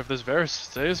get there if this Varus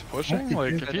stays pushing. Yeah,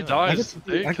 Like, yeah, if he yeah. dies,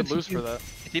 they I could could lose see for you. that.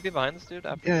 Is TP behind this dude?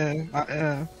 After?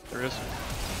 Yeah. There is.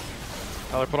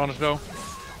 Tyler, put on his go.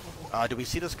 Do we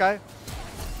see this guy?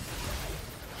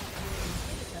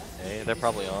 Hey, they're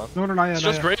probably on. No, not yet. It's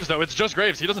just Graves though. It's just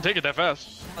Graves. He doesn't take it that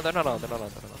fast. Oh, they're not on. They're not on.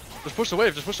 They're not on. Just push the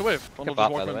wave. Just push the wave. Good Just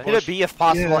bot, walk by the in way. and Get a push. B if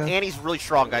possible, Yeah. and he's really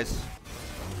strong, guys.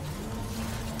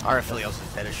 Our Aphelios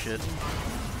is dead as shit.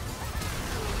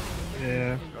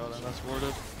 Yeah. Oh, then that's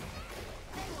worded.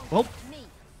 Well,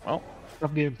 Well,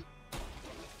 tough game.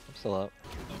 I'm still up.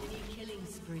 Enemy killing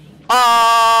spree.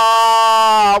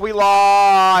 Ah, we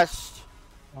lost.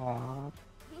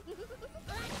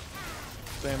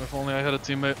 damn, if only I had a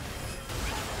teammate.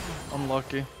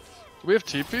 Unlucky. Do we have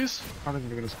TPs? I don't think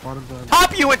they're gonna spawn him then.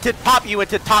 Top you into, top you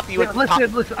into, top you into, top.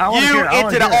 Listen. I wanna You hear it, I wanna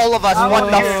into hear it. all of us. I What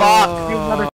wanna the hear it.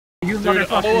 fuck? You Dude,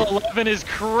 motherfucker. 011 is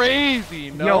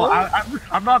crazy. No. Yo,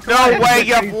 I'm not. No way,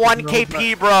 you have 1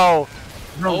 KP, bro.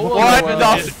 Bro, What Oh,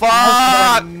 the is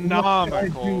fuck?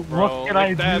 Phenomenal, bro. What can I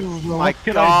Like, that's- do, bro? My What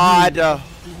can I do? God.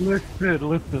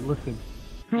 Listen.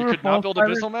 You could not build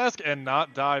Abyssal Mask and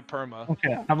not die perma.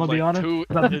 Okay, I'm gonna be Like, honest. two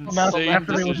That insane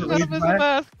after it was a decisions. rage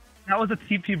buy, that was a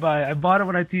TP buy. I bought it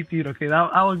when I TP'd. Okay,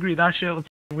 I'll agree. That shit was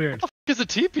weird. Is a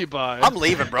TP buy? I'm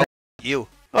leaving, bro. You.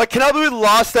 I cannot believe we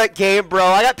lost that game, bro.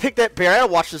 I got picked at bear. I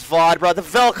gotta watch this VOD, bro. The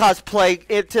Vel'Koz play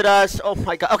inted us. Oh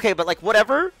my god. Okay, but like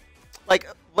whatever. Like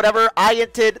whatever I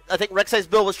inted, I think Rek'Sai's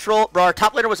build was troll. Bro, our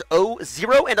top laner was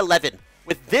 0, and 11.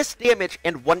 With this damage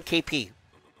and 1 KP.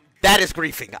 That is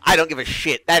griefing. I don't give a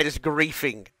shit. That is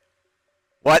griefing.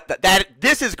 What?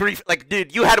 This is grief. Like,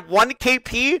 dude, you had 1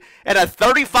 KP in a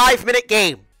 35-minute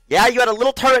game. Yeah, you had a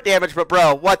little turret damage, but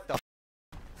bro, what the f.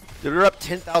 Dude, we're up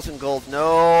 10,000 gold.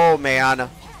 No, man.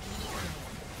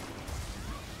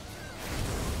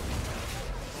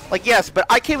 Like, yes, but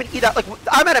I can't even eat that. Like,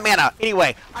 I'm out of mana.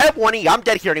 Anyway, I have 1 E. I'm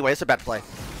dead here anyway. It's a bad play.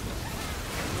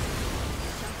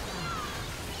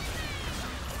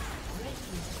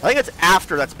 I think it's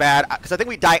after that's bad, because I think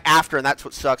we die after, and that's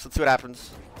what sucks. Let's see what happens.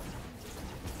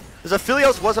 Because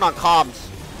Aphelios wasn't on comms.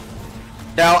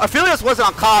 No, Aphelios wasn't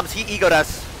on comms. He egoed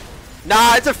us.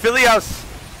 Nah, it's Aphelios.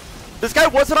 This guy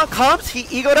wasn't on comms. He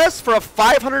egoed us for a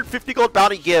 550 gold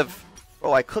bounty give.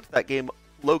 Oh, I cooked that game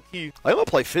low-key. I'm going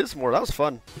to play FIZZ more. That was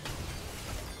fun.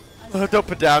 Don't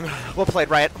put down. Well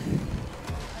played, Riot.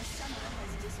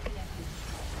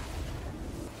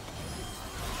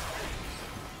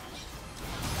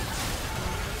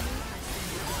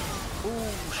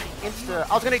 Insta.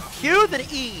 I was gonna Q then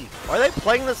E. Why are they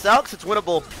playing this out? 'Cause it's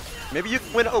winnable. Maybe you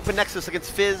can win Open Nexus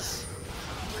against FIZZ.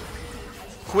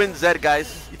 Quinn Z,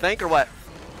 guys. You think or what?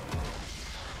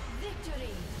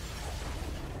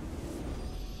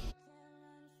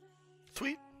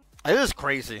 Sweet. This is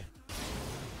crazy.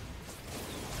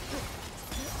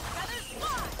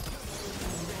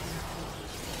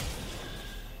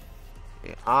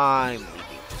 Okay, I'm leaving.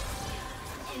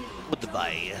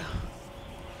 Goodbye.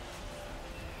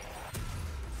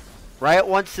 Riot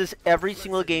wants this every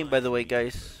single game, by the way,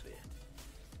 guys.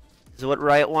 This is what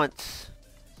Riot wants.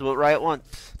 This is what Riot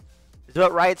wants. This is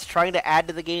what Riot's trying to add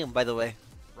to the game, by the way.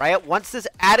 Riot wants this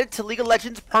added to League of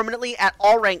Legends permanently at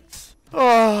all ranks.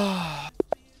 Oh.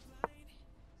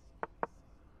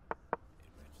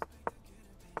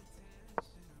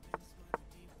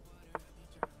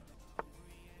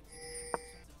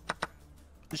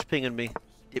 Who's pinging me?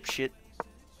 Dipshit.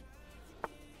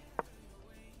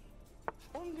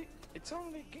 It's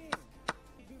only a game.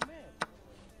 You mad?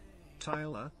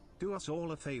 Tyler, do us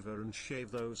all a favor and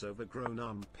shave those overgrown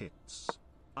armpits.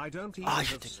 I don't even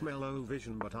have smell-o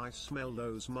vision, but I smell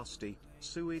those musty,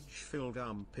 sewage-filled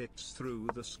armpits through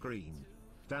the screen.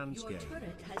 Dance game.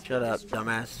 Shut up,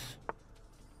 dumbass.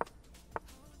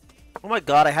 Oh my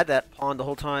god, I had that pawn the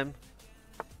whole time.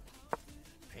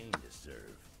 Pain to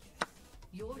serve.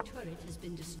 Your turret has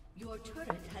been destroyed. Your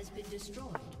turret has been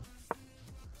destroyed.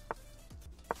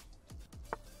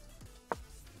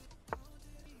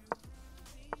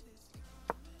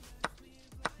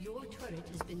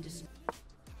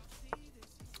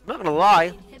 I'm not gonna lie.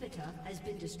 Inhibitor has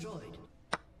been destroyed.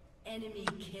 Enemy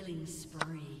killing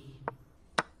spree.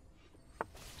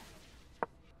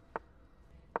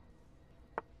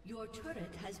 Your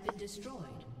turret has been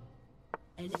destroyed.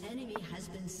 An enemy has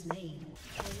been slain.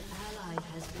 An ally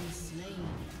has been slain.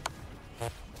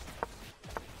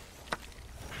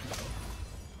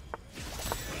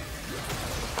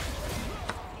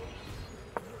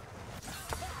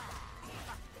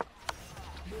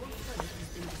 Your turret has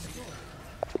been destroyed.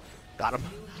 Got him.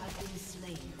 You have been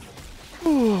slain.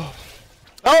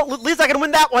 Oh, at least I can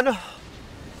win that one.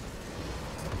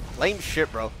 Lame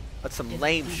shit, bro. That's some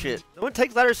lame shit. No one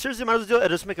takes ladder seriously, might as well do it.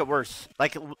 It'll just make it worse.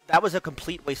 Like, that was a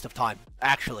complete waste of time,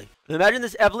 actually. Imagine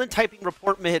this Evelyn typing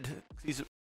report mid. He's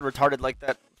retarded like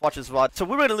that. Watch this VOD. So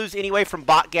we were going to lose anyway from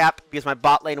bot gap because my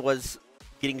bot lane was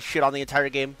getting shit on the entire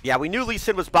game. Yeah, we knew Lee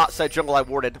Sin was bot side jungle. I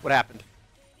warded. What happened?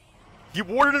 You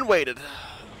warded and waited.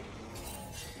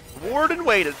 Warded and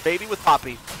waited, baby, with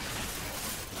Poppy.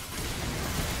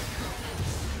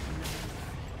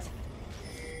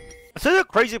 So the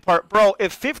crazy part, bro,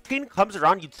 if 15 comes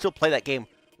around, you'd still play that game.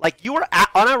 Like, you were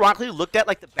unironically looked at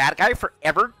like the bad guy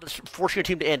forever, forcing your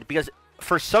team to end. Because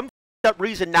for some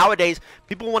reason nowadays,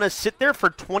 people want to sit there for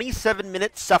 27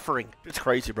 minutes suffering. It's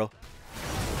crazy, bro.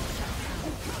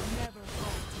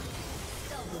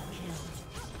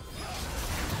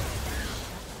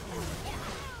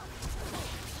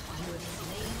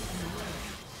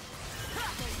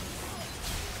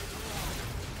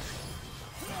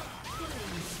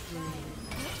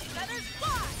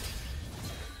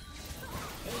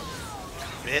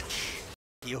 Bitch.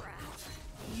 You.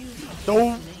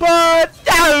 No, but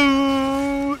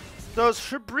no. Does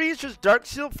Febreze just Dark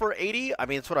Seal for 80? I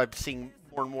mean, it's what I'm seeing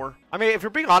more and more. I mean, if you're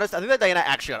being honest, I think that Diana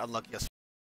actually got unlucky.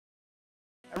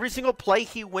 Every single play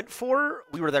he went for,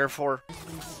 we were there for.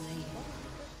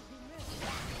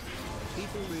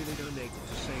 People really donate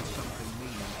to say something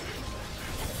mean.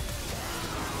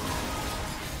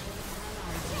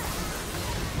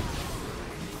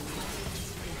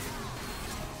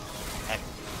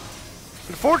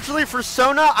 Unfortunately for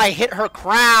Sona, I hit her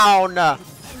crown.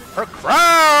 Her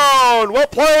crown! Well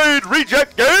played,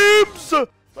 reject games!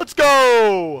 Let's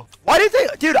go! Why did they...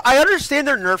 Dude, I understand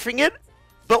they're nerfing it,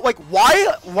 but like,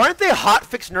 why aren't they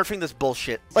hotfix nerfing this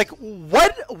bullshit? Like,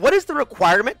 what is the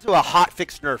requirement to a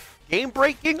hotfix nerf? Game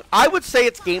breaking? I would say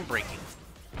it's game breaking.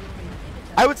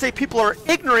 I would say people are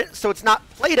ignorant, so it's not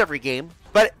played every game.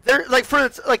 But they're like,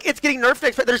 it's getting nerfed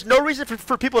next, but there's no reason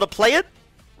for people to play it.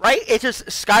 Right? It's just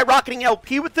skyrocketing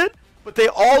LP with it, but they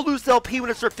all lose the LP when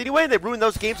it's nerfed anyway, and they ruin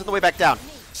those games on the way back down.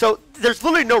 So there's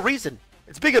literally no reason.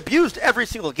 It's being abused every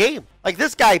single game. Like,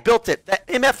 this guy built it. That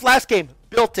MF last game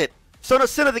built it. Sona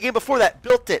Senna the game before that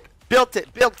built it. Built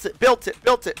it, built it, built it,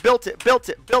 built it, built it, built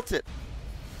it, built it.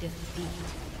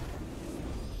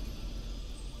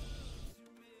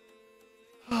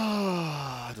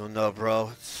 I don't know,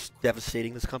 bro. It's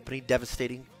devastating, this company.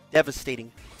 Devastating.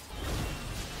 Devastating.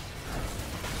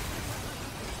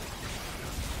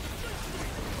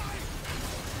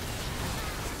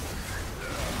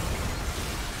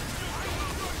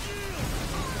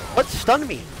 What stunned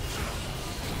me?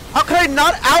 How could I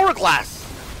not hourglass?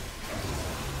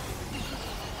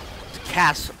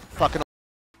 Cass fucking.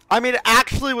 I mean, it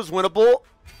actually was winnable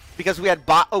because we had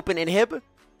bot open inhib.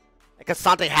 Like,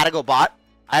 Asante had to go bot.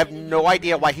 I have no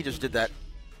idea why he just did that.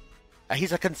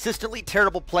 He's a consistently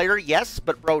terrible player, yes,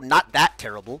 but bro, not that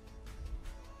terrible.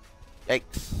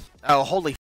 Yikes. Oh,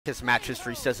 holy f, his match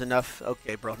history says enough.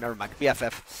 Okay, bro, never mind.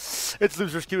 BFF. It's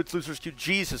loser's queue, it's loser's queue.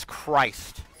 Jesus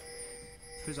Christ.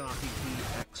 FIZZ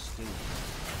RTPXD.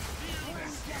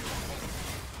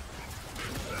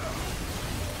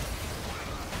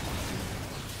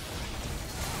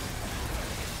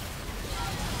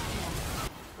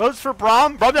 Votes for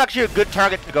Braum. Braum's actually a good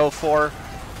target to go for.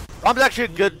 Braum's actually a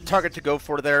good target to go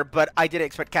for there, but I didn't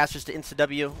expect casters to insta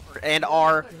W and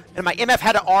R, and my MF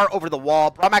had an R over the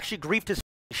wall. Braum actually griefed his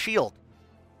shield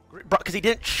because he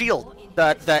didn't shield.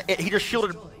 He just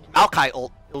shielded Maokai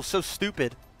ult. It was so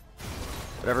stupid.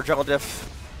 Whatever, jungle diff.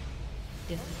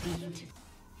 Defeat.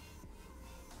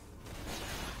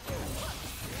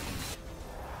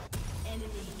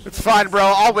 It's fine, bro.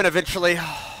 I'll win eventually.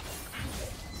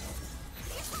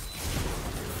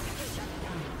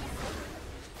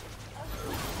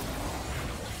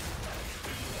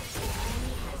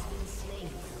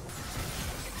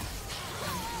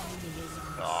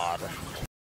 God.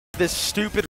 This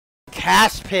stupid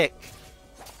cast pick.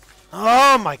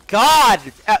 Oh my god.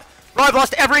 Bro, I've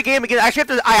lost every game again. I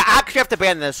actually have to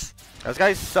ban this. This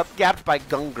guy's sub-gapped by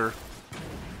Gunger.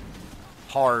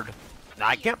 Hard. Nah,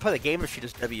 I can't play the game if she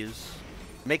just W's.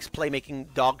 Makes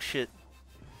playmaking dog shit.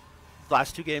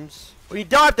 Last two games. Well, you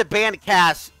don't have to ban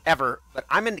Cass ever, but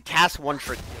I'm in Cass one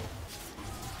trick.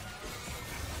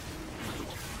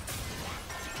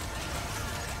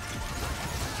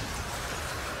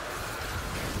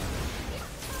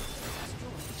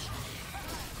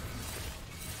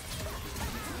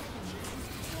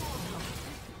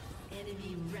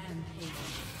 Enemy rampage.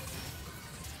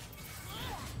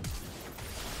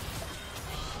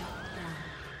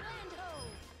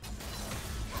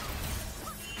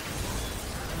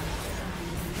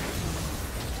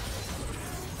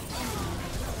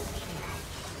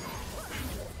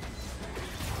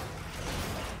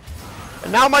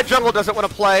 And now my jungle doesn't want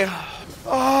to play.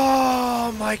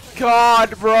 Oh my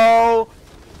god, bro.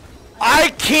 I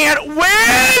can't win!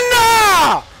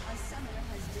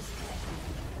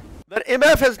 That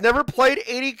MF has never played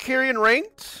 80 carry in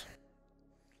ranked?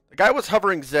 The guy was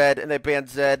hovering Zed, and they banned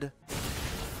Zed.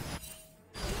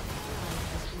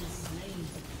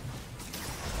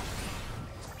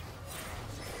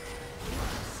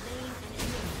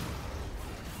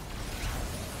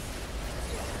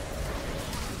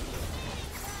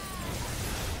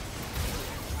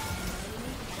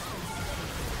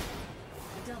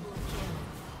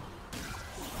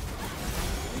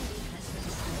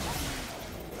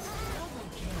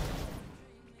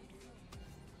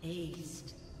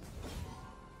 Aced.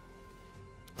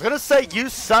 I'm gonna say you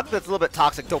suck, that's a little bit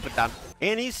toxic to open down.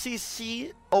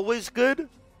 NECC, always good. You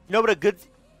know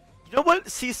what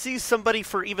CC somebody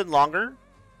for even longer?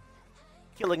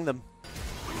 Killing them.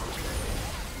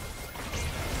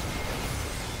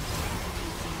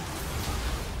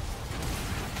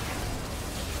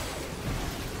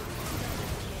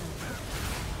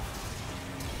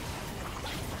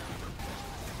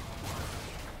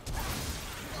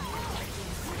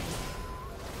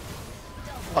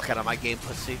 Fuck out of my game,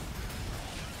 pussy.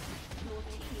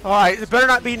 Alright, it better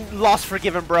not be lost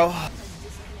forgiven, bro.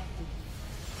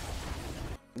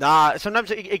 Nah,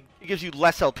 sometimes it gives you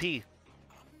less LP.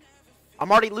 I'm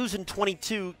already losing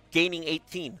 22, gaining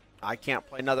 18. I can't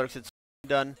play another because it's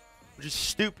done, which is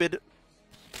stupid.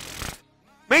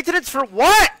 Maintenance for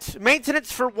what?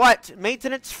 Maintenance for what?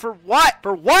 Maintenance for what?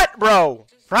 For what, bro?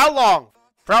 For how long?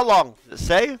 For how long? Does it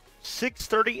say?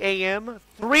 6:30 a.m.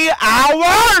 3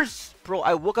 hours? Bro,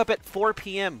 I woke up at 4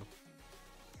 p.m.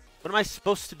 What am I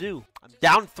supposed to do? I'm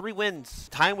down 3 wins.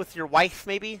 Time with your wife,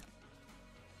 maybe?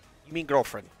 You mean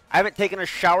girlfriend. I haven't taken a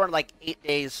shower in like 8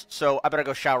 days, so I better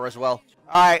go shower as well.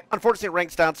 Alright, unfortunately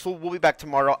rank's down, so we'll be back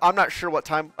tomorrow. I'm not sure what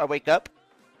time I wake up.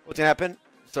 What's gonna happen?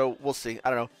 So we'll see.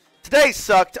 I don't know. Today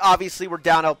sucked. Obviously, we're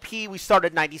down LP. We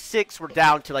started 96. We're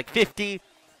down to like 50.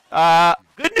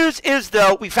 Good news is,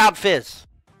 though, we found FIZZ.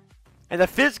 And the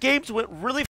FIZZ games went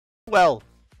really well.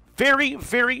 Very,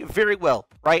 very, very well,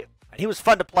 right? And he was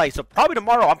fun to play. So probably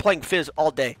tomorrow I'm playing FIZZ all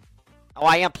day. Oh,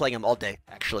 I am playing him all day,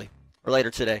 actually. Or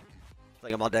later today.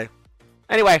 Playing him all day.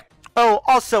 Anyway. Oh,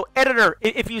 also, editor,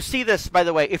 if you see this, by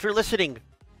the way, if you're listening,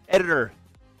 editor,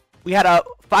 we had a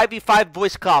 5v5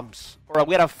 voice comms. Or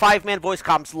we had a 5-man voice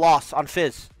comms loss on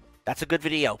FIZZ. That's a good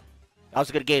video. That was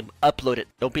a good game. Upload it.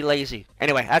 Don't be lazy.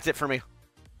 Anyway, that's it for me.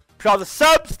 For all the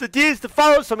subs, the D's, the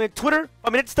follows, I'm on Twitter,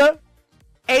 I'm on Insta.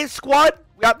 A Squad,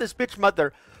 we got this bitch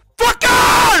mother.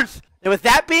 Fuckers! And with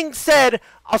that being said,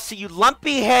 I'll see you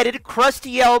lumpy-headed,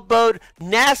 crusty-elbowed,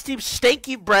 nasty,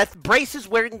 stanky breath,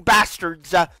 braces-wearing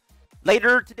bastards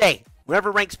later today.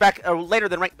 Whenever ranks back, or later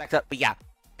than rank back up. But yeah,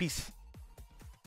 peace.